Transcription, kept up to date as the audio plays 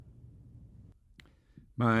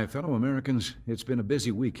My fellow Americans, it's been a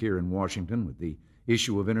busy week here in Washington with the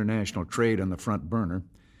issue of international trade on the front burner.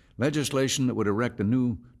 Legislation that would erect a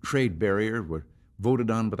new trade barrier were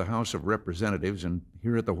voted on by the House of Representatives, and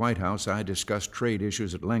here at the White House I discussed trade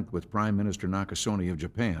issues at length with Prime Minister Nakasone of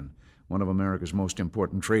Japan, one of America's most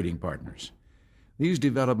important trading partners. These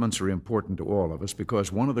developments are important to all of us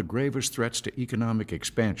because one of the gravest threats to economic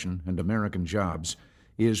expansion and American jobs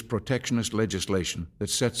is protectionist legislation that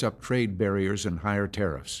sets up trade barriers and higher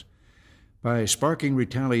tariffs. By sparking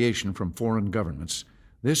retaliation from foreign governments,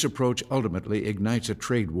 this approach ultimately ignites a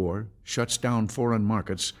trade war, shuts down foreign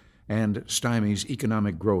markets, and stymies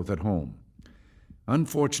economic growth at home.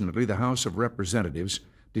 Unfortunately, the House of Representatives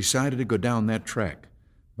decided to go down that track,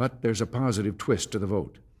 but there's a positive twist to the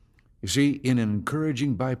vote. You see, in an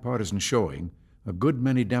encouraging bipartisan showing, a good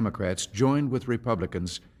many Democrats joined with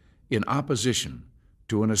Republicans in opposition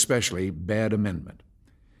to an especially bad amendment.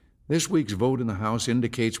 This week's vote in the House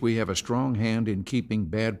indicates we have a strong hand in keeping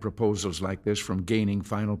bad proposals like this from gaining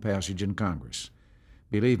final passage in Congress.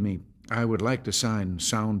 Believe me, I would like to sign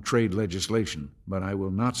sound trade legislation, but I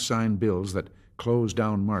will not sign bills that close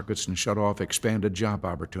down markets and shut off expanded job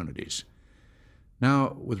opportunities.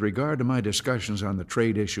 Now, with regard to my discussions on the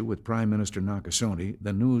trade issue with Prime Minister Nakasone,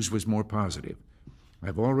 the news was more positive.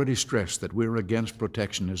 I've already stressed that we're against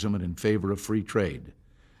protectionism and in favor of free trade.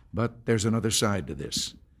 But there's another side to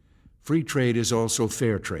this. Free trade is also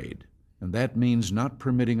fair trade, and that means not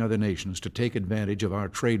permitting other nations to take advantage of our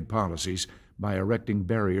trade policies by erecting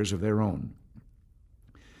barriers of their own.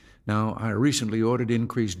 Now, I recently ordered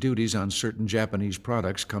increased duties on certain Japanese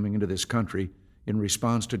products coming into this country in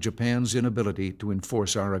response to Japan's inability to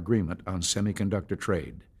enforce our agreement on semiconductor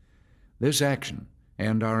trade. This action,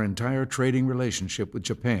 and our entire trading relationship with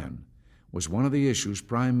Japan, was one of the issues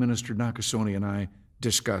Prime Minister Nakasone and I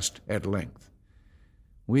discussed at length.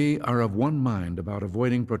 We are of one mind about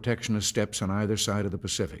avoiding protectionist steps on either side of the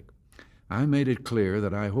Pacific. I made it clear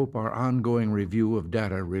that I hope our ongoing review of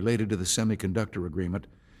data related to the semiconductor agreement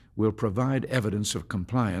will provide evidence of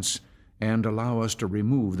compliance and allow us to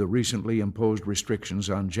remove the recently imposed restrictions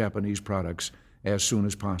on Japanese products as soon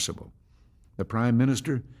as possible. The Prime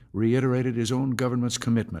Minister reiterated his own government's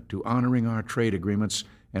commitment to honoring our trade agreements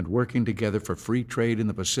and working together for free trade in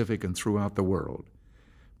the Pacific and throughout the world.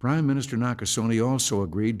 Prime Minister Nakasone also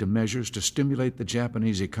agreed to measures to stimulate the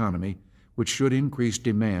Japanese economy, which should increase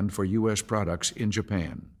demand for U.S. products in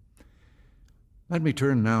Japan. Let me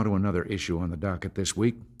turn now to another issue on the docket this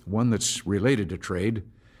week, one that's related to trade,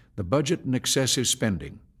 the budget and excessive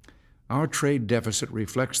spending. Our trade deficit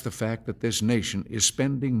reflects the fact that this nation is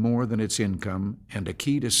spending more than its income, and a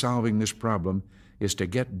key to solving this problem is to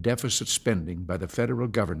get deficit spending by the federal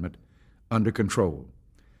government under control.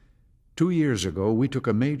 2 years ago, we took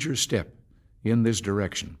a major step in this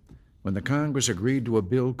direction when the Congress agreed to a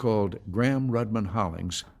bill called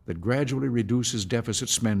Gramm-Rudman-Hollings that gradually reduces deficit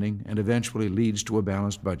spending and eventually leads to a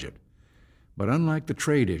balanced budget. But unlike the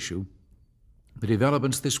trade issue, the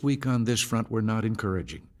developments this week on this front were not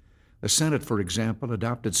encouraging. The Senate, for example,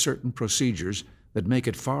 adopted certain procedures that make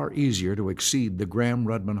it far easier to exceed the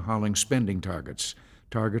Gramm-Rudman-Hollings spending targets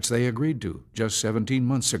they agreed to just 17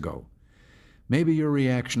 months ago. Maybe your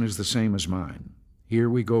reaction is the same as mine. Here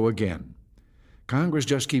we go again. Congress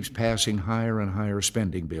just keeps passing higher and higher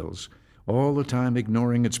spending bills, all the time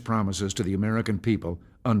ignoring its promises to the American people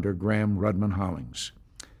under Gramm-Rudman-Hollings.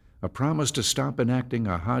 A promise to stop enacting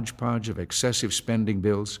a hodgepodge of excessive spending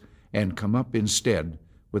bills and come up instead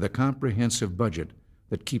with a comprehensive budget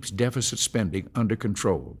that keeps deficit spending under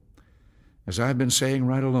control. As I've been saying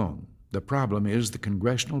right along, the problem is the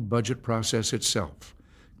congressional budget process itself.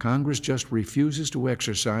 Congress just refuses to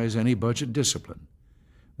exercise any budget discipline.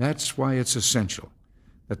 That's why it's essential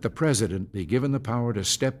that the President be given the power to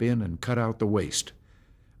step in and cut out the waste.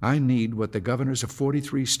 I need what the governors of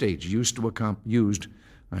 43 states used to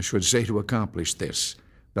accomplish this,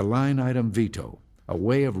 the line item veto, a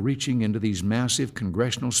way of reaching into these massive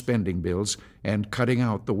congressional spending bills and cutting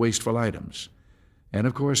out the wasteful items. And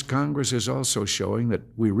of course, Congress is also showing that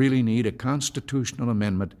we really need a constitutional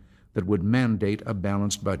amendment that would mandate a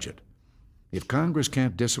balanced budget. If Congress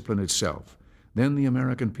can't discipline itself, then the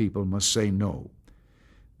American people must say no.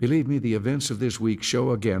 Believe me, the events of this week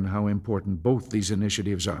show again how important both these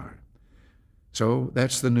initiatives are. So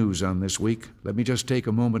that's the news on this week. Let me just take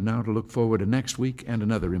a moment now to look forward to next week and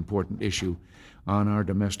another important issue on our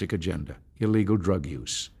domestic agenda, illegal drug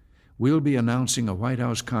use. We'll be announcing a White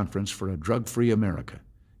House conference for a drug-free America.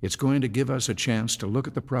 It's going to give us a chance to look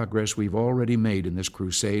at the progress we've already made in this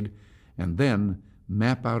crusade and then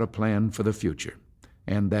map out a plan for the future.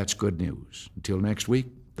 And that's good news. Until next week,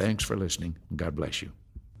 thanks for listening, and God bless you.